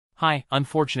Hi,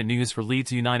 unfortunate news for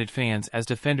Leeds United fans as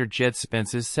defender Djed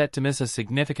Spence is set to miss a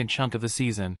significant chunk of the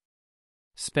season.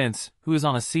 Spence, who is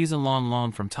on a season-long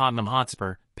loan from Tottenham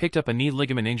Hotspur, picked up a knee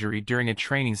ligament injury during a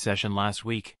training session last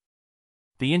week.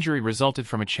 The injury resulted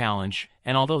from a challenge,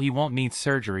 and although he won't need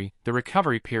surgery, the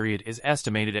recovery period is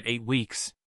estimated at 8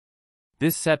 weeks.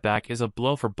 This setback is a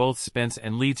blow for both Spence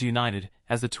and Leeds United,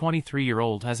 as the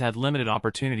 23-year-old has had limited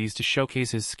opportunities to showcase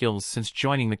his skills since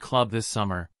joining the club this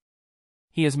summer.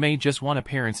 He has made just one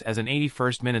appearance as an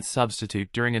 81st-minute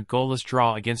substitute during a goalless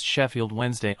draw against Sheffield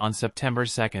Wednesday on September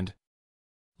 2nd.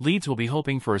 Leeds will be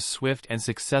hoping for a swift and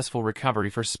successful recovery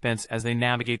for Spence as they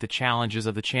navigate the challenges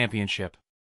of the championship.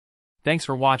 Thanks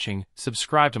for watching,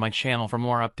 subscribe to my channel for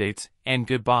more updates, and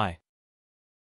goodbye.